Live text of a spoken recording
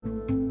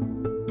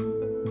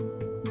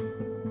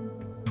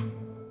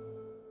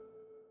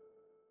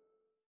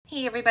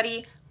Hey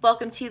everybody,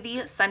 welcome to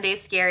the Sunday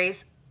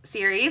Scaries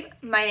series.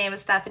 My name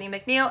is Stephanie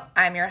McNew.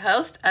 I'm your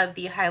host of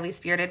the Highly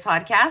Spirited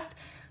podcast.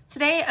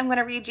 Today I'm going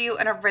to read you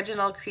an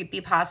original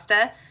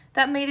creepypasta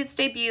that made its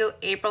debut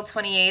April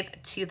 28th,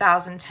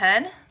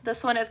 2010.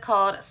 This one is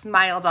called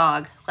Smile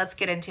Dog. Let's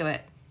get into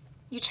it.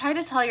 You try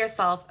to tell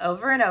yourself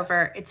over and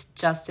over it's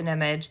just an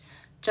image,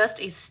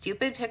 just a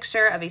stupid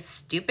picture of a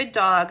stupid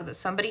dog that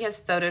somebody has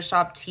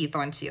photoshopped teeth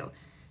onto.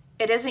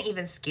 It isn't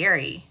even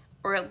scary.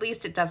 Or at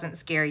least it doesn't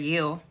scare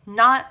you.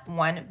 Not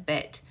one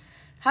bit.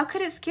 How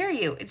could it scare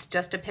you? It's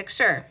just a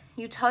picture.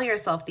 You tell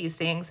yourself these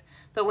things,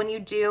 but when you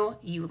do,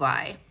 you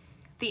lie.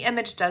 The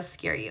image does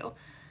scare you.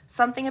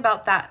 Something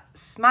about that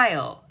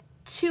smile,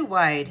 too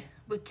wide,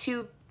 with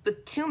too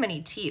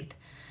many teeth.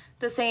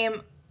 The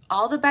same,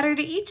 all the better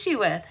to eat you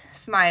with,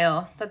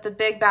 smile that the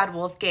big bad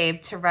wolf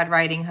gave to Red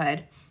Riding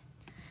Hood.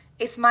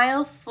 A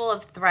smile full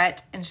of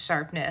threat and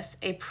sharpness,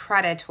 a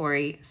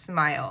predatory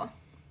smile.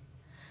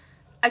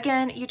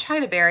 Again, you try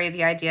to bury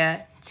the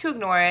idea, to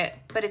ignore it,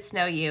 but it's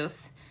no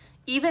use.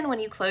 Even when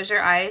you close your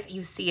eyes,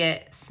 you see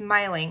it,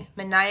 smiling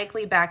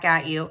maniacally back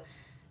at you.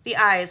 The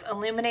eyes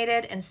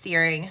illuminated and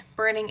searing,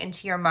 burning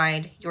into your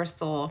mind, your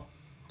soul.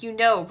 You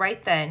know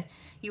right then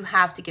you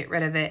have to get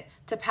rid of it,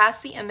 to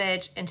pass the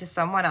image into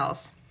someone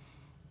else.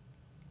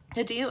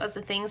 To do as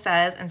the thing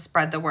says and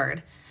spread the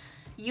word.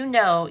 You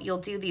know you'll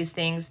do these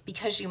things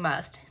because you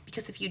must,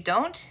 because if you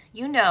don't,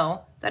 you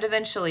know that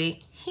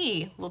eventually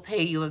he will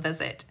pay you a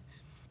visit.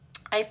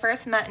 I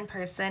first met in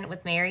person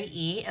with Mary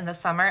E. in the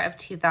summer of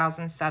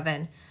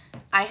 2007.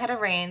 I had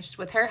arranged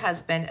with her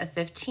husband of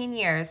 15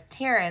 years,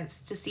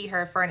 Terrence, to see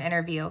her for an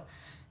interview.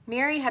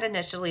 Mary had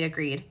initially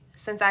agreed,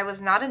 since I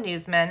was not a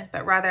newsman,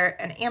 but rather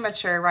an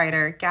amateur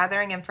writer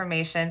gathering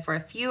information for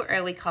a few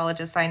early college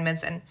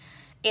assignments and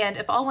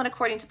if all went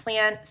according to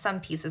plan,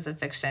 some pieces of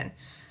fiction.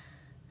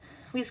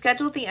 We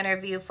scheduled the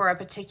interview for a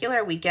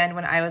particular weekend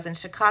when I was in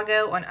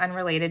Chicago on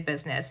unrelated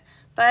business.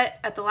 But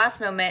at the last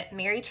moment,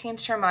 Mary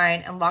changed her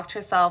mind and locked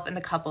herself in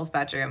the couple's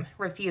bedroom,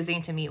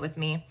 refusing to meet with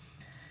me.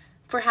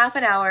 For half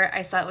an hour,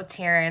 I sat with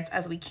Terrence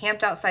as we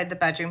camped outside the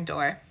bedroom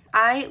door,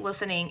 I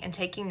listening and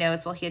taking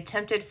notes while he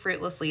attempted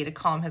fruitlessly to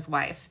calm his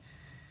wife.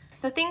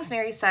 The things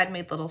Mary said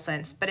made little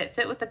sense, but it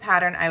fit with the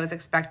pattern I was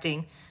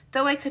expecting.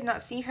 Though I could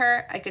not see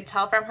her, I could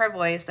tell from her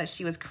voice that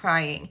she was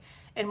crying,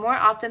 and more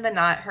often than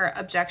not, her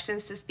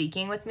objections to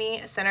speaking with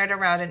me centered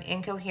around an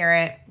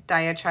incoherent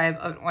diatribe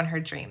on her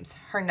dreams,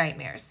 her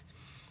nightmares.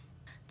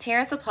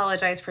 Terrence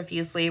apologized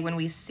profusely when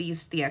we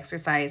ceased the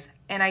exercise,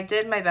 and I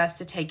did my best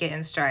to take it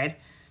in stride.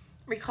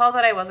 Recall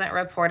that I wasn't a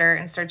reporter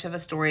in search of a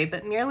story,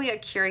 but merely a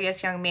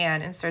curious young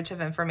man in search of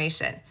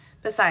information.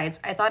 Besides,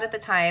 I thought at the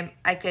time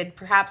I could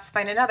perhaps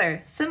find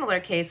another,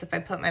 similar case if I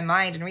put my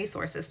mind and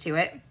resources to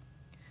it.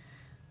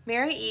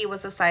 Mary E.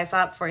 was a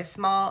SISOP for a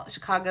small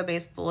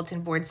Chicago-based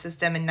bulletin board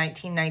system in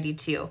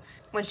 1992,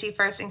 when she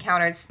first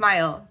encountered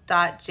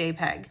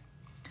Smile.jpg.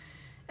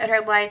 And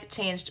her life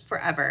changed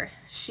forever.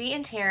 She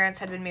and Terrence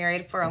had been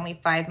married for only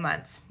 5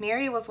 months.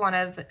 Mary was one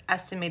of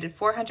estimated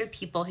 400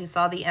 people who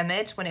saw the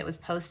image when it was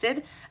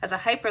posted as a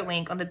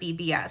hyperlink on the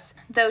BBS,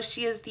 though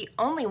she is the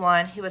only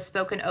one who has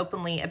spoken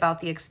openly about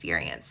the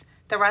experience.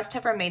 The rest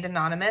have remained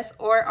anonymous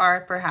or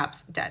are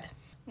perhaps dead.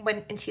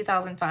 In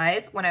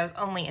 2005, when I was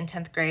only in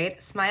 10th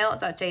grade,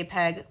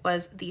 Smile.jpg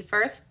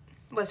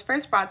was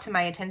first brought to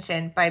my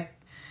attention by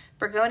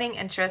burgeoning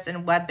interest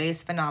in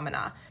web-based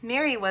phenomena.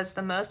 Mary was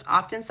the most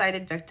often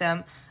cited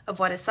victim of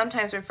what is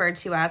sometimes referred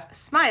to as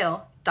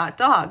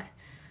smile.dog.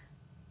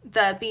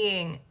 The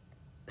being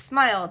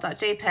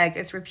smile.jpg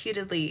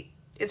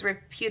is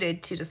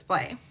reputed to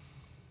display.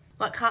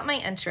 What caught my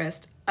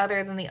interest,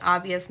 other than the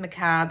obvious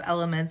macabre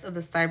elements of the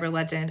cyber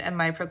legend and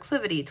my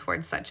proclivity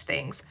towards such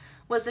things,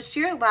 was the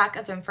sheer lack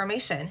of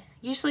information,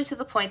 usually to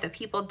the point that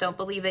people don't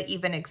believe it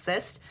even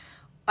exists,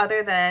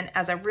 other than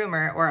as a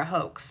rumor or a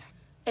hoax.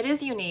 It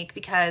is unique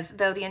because,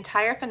 though the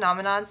entire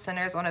phenomenon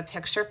centers on a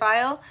picture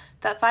file,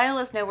 that file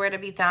is nowhere to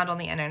be found on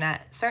the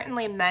internet.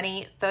 Certainly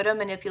many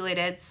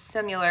photo-manipulated,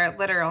 similar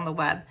litter on the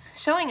web,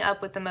 showing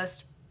up with the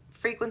most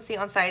frequency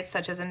on sites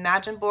such as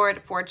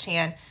ImagineBoard,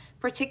 4chan,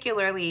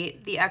 particularly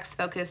the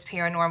X-focused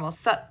paranormal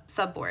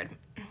subboard.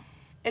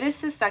 It is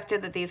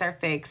suspected that these are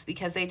fakes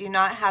because they do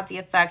not have the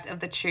effect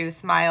of the true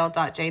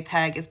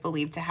Smile.jpg is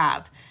believed to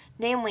have,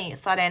 namely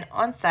sudden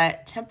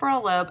onset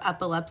temporal lobe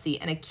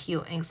epilepsy and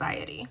acute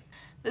anxiety.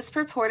 This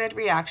purported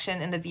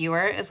reaction in the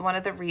viewer is one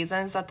of the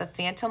reasons that the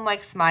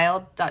phantom-like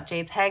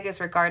Smile.jpg is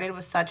regarded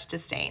with such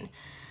disdain.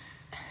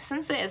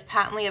 Since it is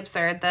patently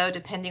absurd, though,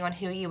 depending on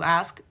who you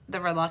ask,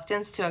 the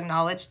reluctance to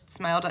acknowledge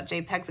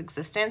Smile.jpg's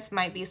existence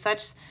might be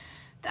such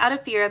out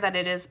of fear that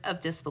it is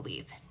of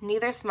disbelief.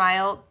 Neither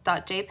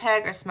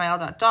Smile.jpg or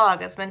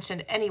Smile.dog is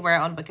mentioned anywhere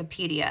on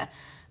Wikipedia,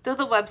 though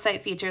the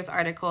website features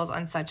articles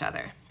on such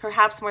other,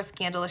 perhaps more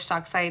scandalous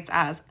shock sites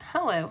as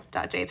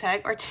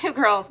Hello.jpg or Two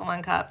Girls,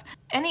 One Cup.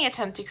 Any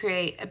attempt to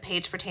create a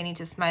page pertaining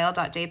to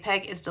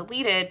Smile.jpg is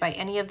deleted by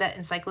any of the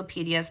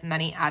encyclopedia's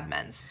many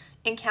admins.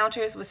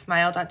 Encounters with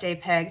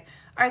Smile.jpg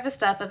are the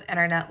stuff of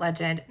internet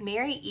legend.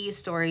 Mary E.'s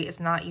story is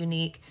not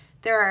unique.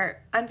 There are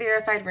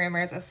unverified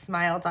rumors of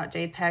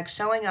smile.jpg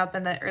showing up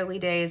in the early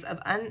days of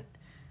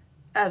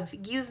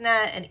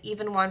Usenet, and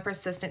even one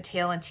persistent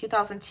tale in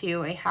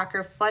 2002, a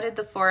hacker flooded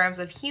the forums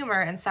of humor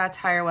and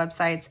satire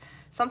websites,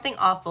 Something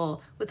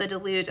Awful, with a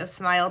deluge of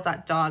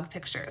smile.dog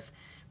pictures,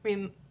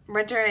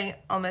 rendering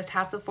almost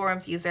half the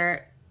forum's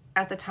user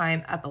at the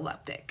time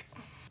epileptic.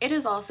 It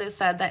is also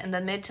said that in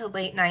the mid to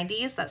late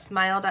 90s that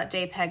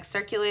smile.jpg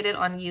circulated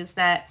on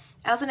Usenet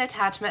as an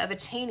attachment of a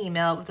chain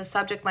email with the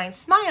subject line,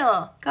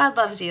 "Smile! God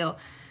loves you."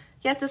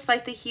 Yet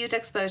despite the huge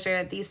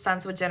exposure these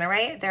stunts would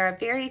generate, there are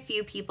very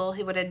few people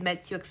who would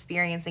admit to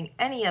experiencing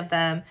any of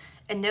them,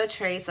 and no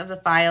trace of the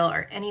file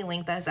or any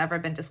link that has ever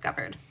been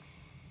discovered.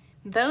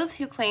 Those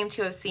who claim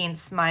to have seen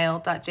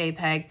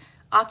smile.jpg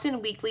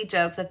often weakly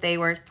joke that they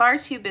were far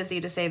too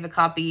busy to save a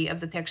copy of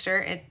the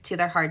picture to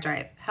their hard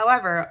drive.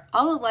 However,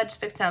 all alleged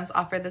victims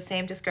offer the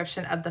same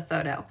description of the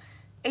photo.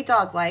 A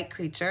dog-like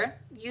creature,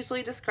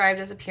 usually described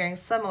as appearing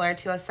similar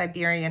to a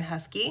Siberian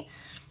husky,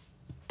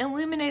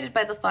 illuminated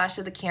by the flash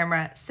of the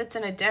camera, sits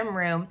in a dim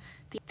room,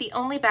 the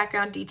only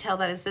background detail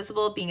that is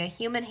visible being a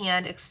human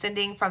hand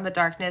extending from the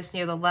darkness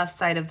near the left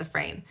side of the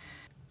frame.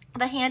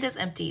 The hand is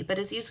empty, but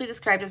is usually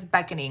described as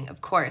beckoning. Of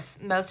course,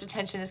 most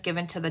attention is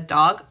given to the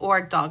dog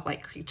or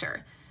dog-like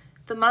creature.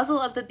 The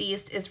muzzle of the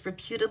beast is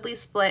reputedly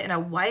split in a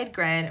wide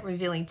grin,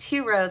 revealing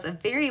 2 rows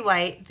of very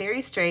white,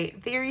 very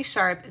straight, very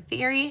sharp,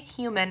 very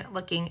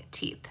human-looking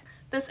teeth.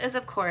 This is,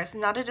 of course,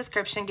 not a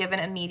description given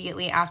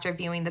immediately after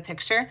viewing the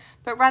picture,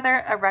 but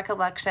rather a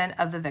recollection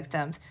of the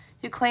victims,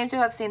 who claim to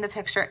have seen the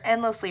picture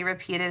endlessly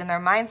repeated in their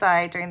mind's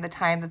eye during the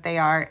time that they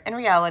are, in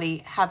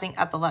reality, having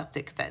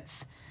epileptic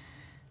fits.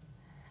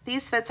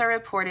 These fits are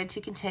reported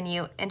to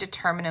continue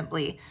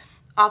indeterminately,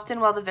 often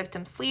while the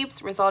victim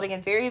sleeps, resulting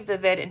in very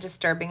vivid and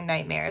disturbing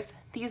nightmares.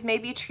 These may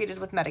be treated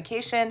with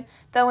medication,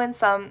 though in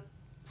some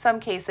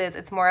cases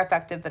it's more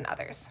effective than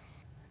others.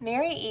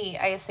 Mary E.,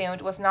 I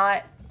assumed, was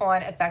not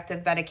on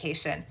effective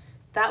medication.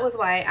 That was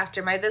why,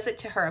 after my visit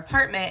to her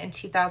apartment in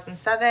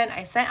 2007,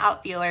 I sent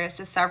out feelers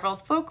to several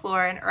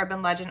folklore and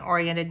urban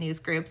legend-oriented news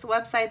groups,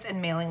 websites,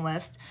 and mailing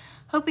lists,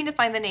 hoping to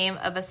find the name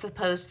of a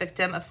supposed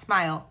victim of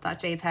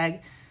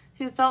smile.jpg,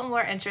 who felt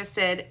more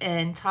interested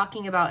in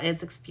talking about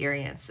its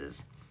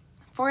experiences.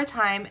 For a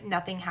time,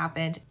 nothing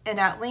happened, and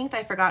at length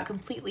I forgot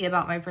completely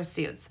about my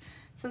pursuits,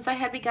 since I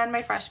had begun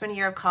my freshman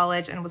year of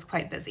college and was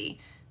quite busy.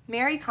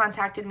 Mary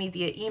contacted me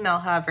via email,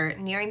 however,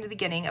 nearing the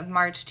beginning of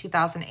March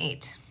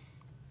 2008.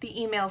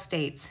 The email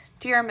states,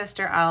 "Dear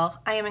Mr. L.,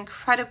 I am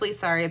incredibly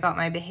sorry about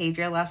my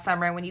behavior last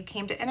summer when you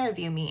came to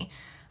interview me.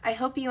 I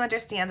hope you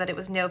understand that it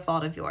was no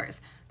fault of yours,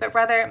 but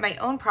rather my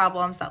own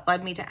problems that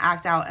led me to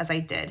act out as I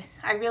did.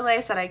 I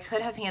realize that I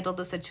could have handled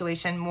the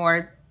situation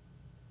more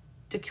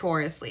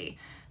decorously.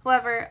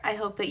 However, I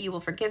hope that you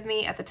will forgive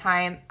me. At the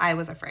time, I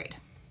was afraid."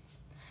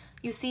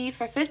 You see,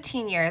 for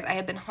 15 years, I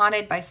have been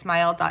haunted by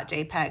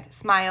smile.jpg,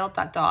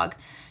 smile.dog,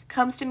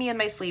 comes to me in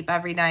my sleep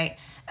every night,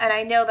 and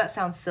I know that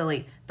sounds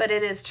silly, but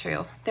it is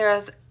true. There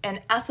is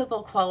an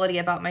ineffable quality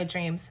about my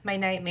dreams, my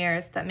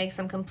nightmares, that makes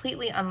them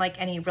completely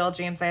unlike any real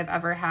dreams I have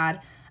ever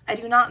had. I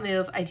do not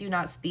move, I do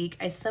not speak,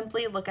 I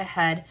simply look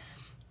ahead,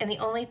 and the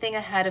only thing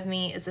ahead of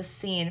me is a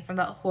scene from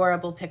that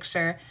horrible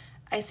picture.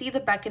 I see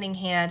the beckoning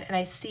hand, and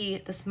I see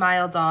the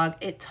smile dog.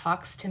 It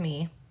talks to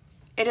me.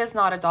 It is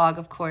not a dog,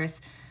 of course,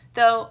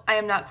 though I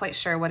am not quite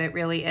sure what it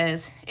really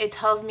is. It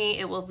tells me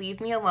it will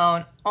leave me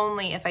alone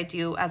only if I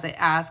do as it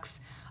asks.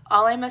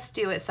 All I must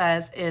do, it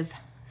says, is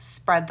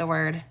spread the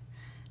word.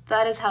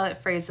 That is how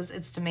it phrases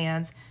its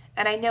demands,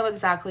 and I know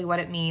exactly what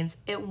it means.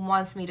 It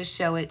wants me to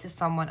show it to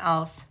someone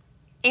else.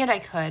 And I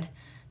could.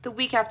 The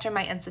week after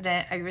my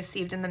incident, I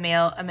received in the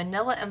mail a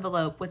manila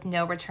envelope with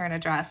no return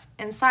address.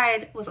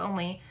 Inside was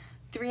only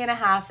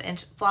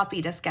 3.5-inch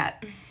floppy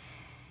diskette.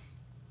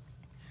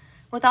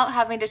 Without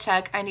having to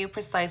check, I knew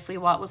precisely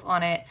what was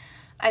on it.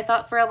 I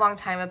thought for a long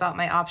time about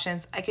my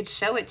options. I could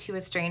show it to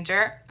a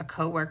stranger, a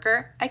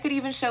coworker. I could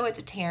even show it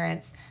to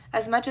Terrence,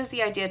 as much as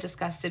the idea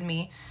disgusted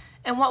me.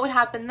 And what would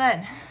happen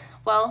then?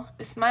 Well,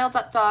 if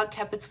Smile.dog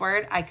kept its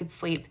word, I could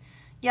sleep.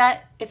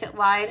 Yet, if it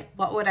lied,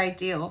 what would I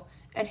do?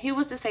 And who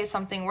was to say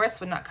something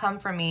worse would not come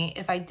for me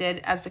if I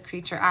did as the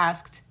creature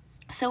asked?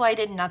 So I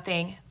did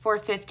nothing for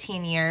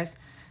 15 years.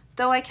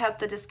 Though I kept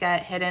the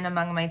diskette hidden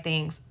among my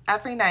things,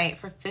 every night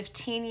for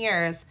 15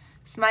 years,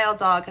 Smile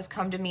Dog has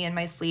come to me in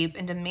my sleep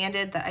and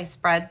demanded that I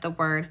spread the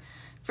word.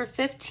 For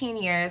 15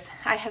 years,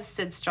 I have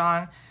stood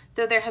strong,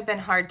 though there have been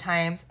hard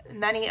times.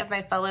 Many of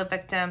my fellow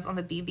victims on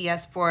the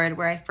BBS board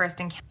where I first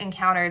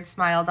encountered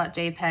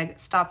Smile.jpg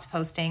stopped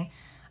posting.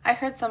 I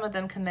heard some of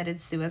them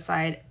committed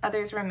suicide.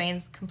 Others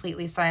remained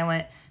completely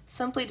silent,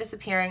 simply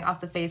disappearing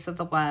off the face of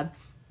the web.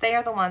 They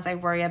are the ones I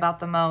worry about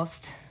the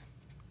most.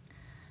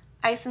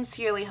 I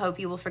sincerely hope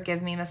you will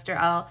forgive me, Mr.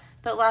 L.,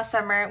 but last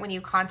summer when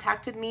you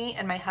contacted me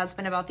and my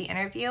husband about the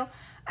interview,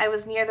 I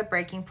was near the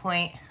breaking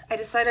point. I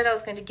decided I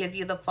was going to give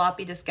you the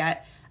floppy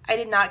diskette. I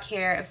did not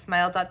care if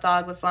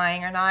Smile.dog was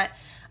lying or not.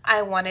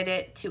 I wanted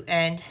it to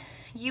end.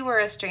 You were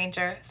a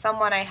stranger,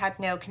 someone I had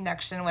no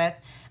connection with,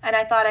 and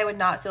I thought I would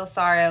not feel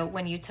sorrow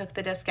when you took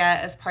the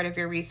diskette as part of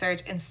your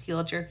research and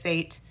sealed your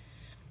fate.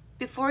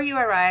 Before you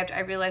arrived,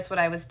 I realized what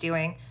I was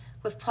doing,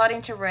 was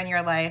plotting to ruin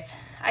your life.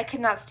 I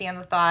could not stand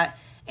the thought,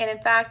 and in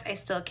fact, I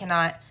still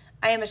cannot.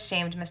 I am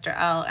ashamed, Mr.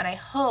 L., and I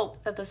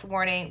hope that this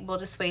warning will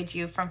dissuade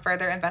you from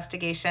further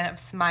investigation of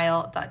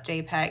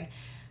smile.jpg.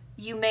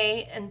 You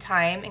may, in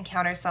time,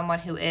 encounter someone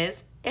who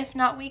is, if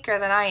not weaker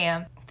than I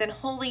am, then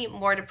wholly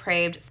more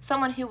depraved,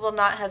 someone who will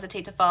not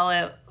hesitate to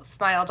follow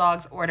Smile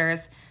Dog's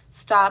orders.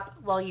 Stop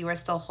while you are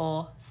still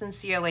whole.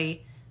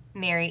 Sincerely,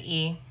 Mary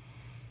E.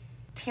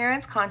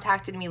 Terrence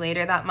contacted me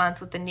later that month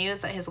with the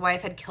news that his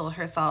wife had killed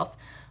herself.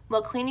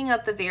 While cleaning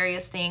up the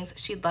various things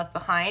she'd left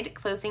behind,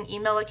 closing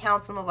email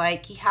accounts and the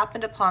like, he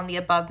happened upon the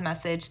above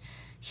message.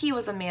 He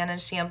was a man in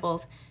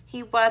shambles.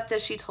 He wept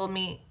as he told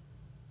me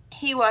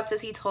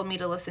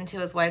to listen to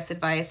his wife's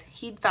advice.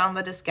 He'd found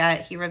the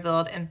diskette, he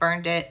revealed, and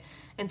burned it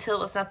until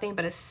it was nothing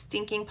but a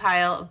stinking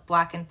pile of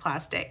blackened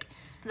plastic.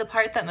 The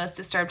part that most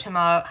disturbed him,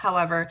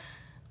 however,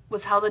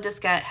 was how the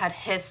diskette had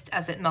hissed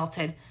as it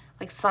melted,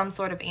 like some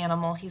sort of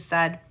animal, he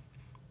said.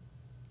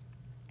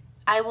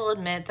 I will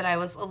admit that I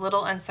was a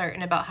little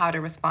uncertain about how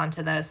to respond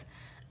to this.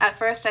 At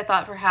first, I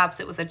thought perhaps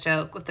it was a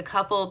joke, with the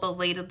couple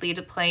belatedly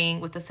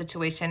playing with the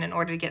situation in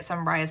order to get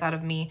some rise out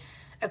of me.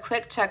 A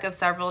quick check of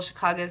several of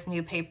Chicago's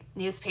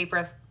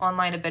newspapers'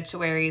 online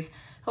obituaries,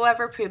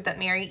 however, proved that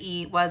Mary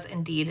E. was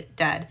indeed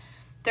dead.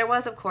 There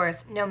was, of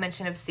course, no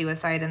mention of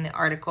suicide in the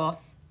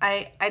article.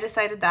 I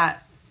decided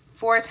that,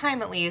 for a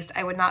time at least,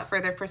 I would not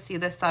further pursue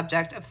this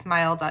subject of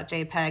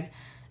smile.jpg,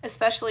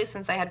 especially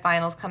since I had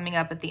finals coming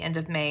up at the end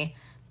of May.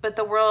 But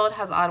the world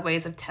has odd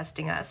ways of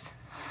testing us.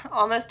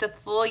 Almost a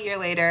full year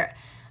later,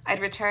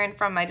 I'd returned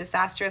from my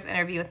disastrous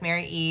interview with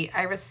Mary E.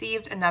 I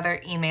received another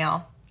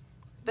email.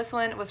 This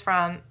one was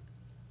from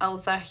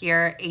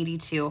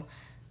Elzahir82.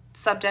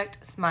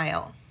 Subject,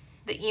 smile.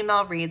 The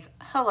email reads,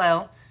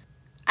 Hello.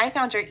 I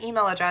found your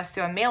email address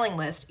through a mailing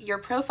list. Your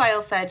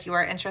profile said you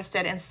are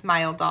interested in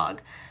Smile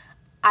Dog.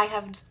 I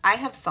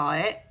have saw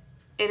it.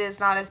 It is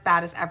not as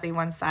bad as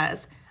everyone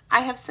says.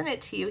 I have sent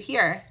it to you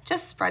here.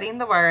 Just spreading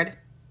the word.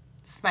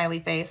 Smiley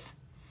face.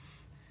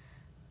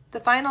 The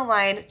final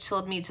line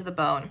chilled me to the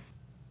bone.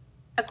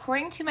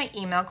 According to my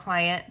email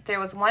client, there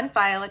was one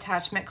file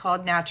attachment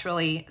called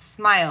naturally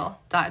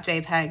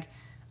smile.jpg.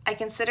 I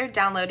considered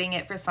downloading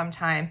it for some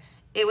time.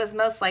 It was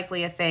most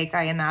likely a fake,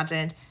 I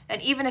imagined,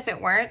 and even if it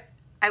weren't,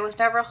 I was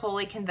never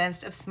wholly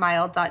convinced of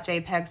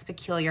smile.jpg's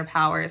peculiar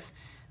powers.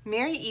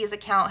 Mary E.'s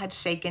account had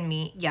shaken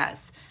me,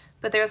 yes,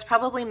 but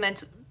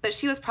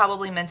she was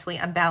probably mentally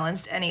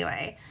unbalanced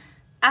anyway.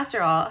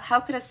 After all, how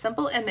could a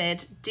simple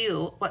image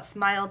do what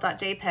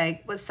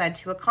smile.jpg was said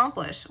to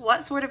accomplish?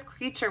 What sort of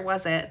creature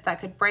was it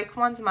that could break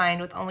one's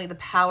mind with only the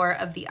power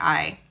of the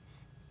eye?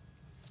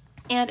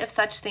 And if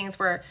such things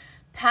were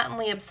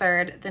patently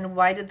absurd, then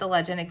why did the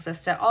legend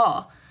exist at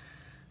all?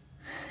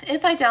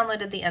 If I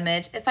downloaded the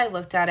image, if I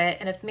looked at it,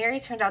 and if Mary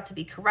turned out to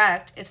be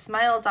correct, if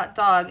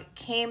smile.dog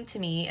came to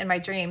me in my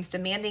dreams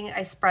demanding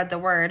I spread the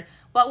word,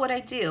 what would I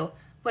do?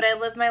 Would I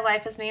live my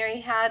life as Mary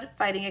had,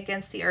 fighting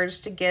against the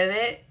urge to give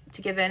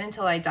in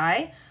until I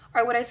die?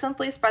 Or would I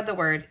simply spread the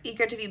word,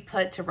 eager to be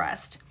put to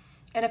rest?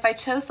 And if I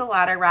chose the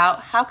latter route,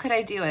 how could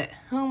I do it?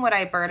 Whom would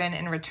I burden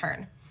in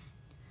return?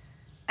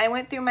 I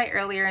went through my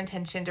earlier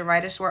intention to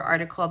write a short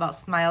article about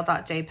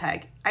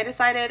smile.jpg. I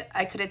decided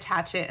I could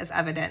attach it as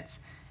evidence.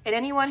 And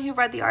anyone who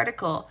read the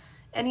article,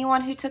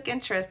 anyone who took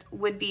interest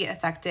would be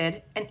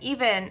affected. And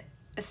even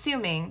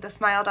assuming the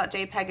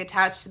smile.jpg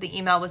attached to the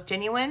email was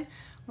genuine,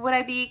 would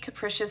I be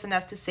capricious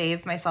enough to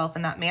save myself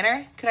in that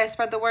manner? Could I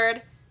spread the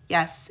word?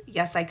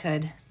 Yes, I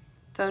could.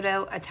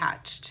 Photo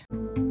attached.